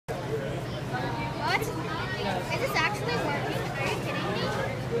Is this actually working? Are you kidding me?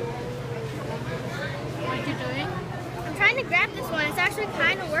 What are you doing? I'm trying to grab this one. It's actually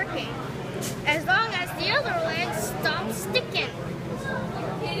kind of working. As long as the other leg stops sticking.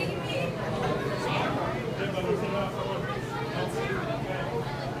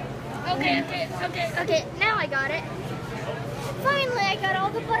 Okay. Now I got it. Finally, I got all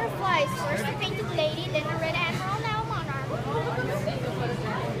the butterflies. First the painted lady, then the red admiral, now monarch.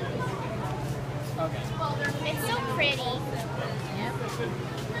 It's so pretty.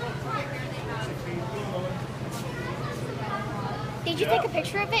 Did you take a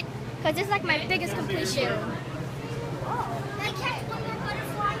picture of it? Because it's like my biggest completion. I catch one more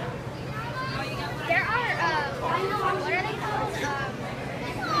butterfly. There are, what are they called?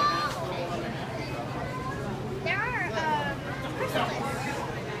 There are, chrysalids.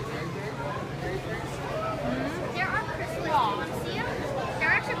 There are chrysalids. Do you want to see them? They're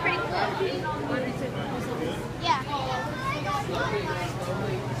actually pretty cool. Yeah.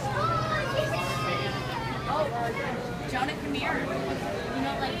 Jonah, come here. You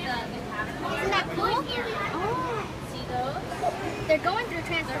know, like the caterpillar. Isn't that cool? Oh. See those? They're going through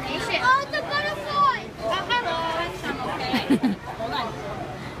transformation. Oh, the butterfly! Oh, hello. Okay. Hold on.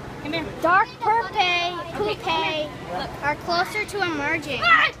 Come here. Dark pupae are closer to emerging.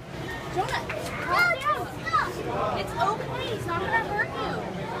 Ah! Jonah, calm down. It's okay. It's not going to hurt you.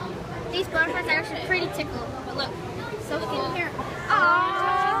 These butterflies are actually pretty tickled. But look, So cool. here.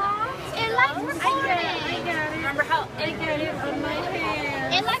 Aww. It likes I recording. get it. Remember how I get it on my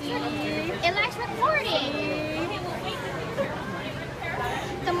hand. It likes recording.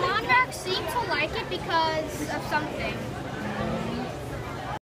 The monarchs seem to like it because of something.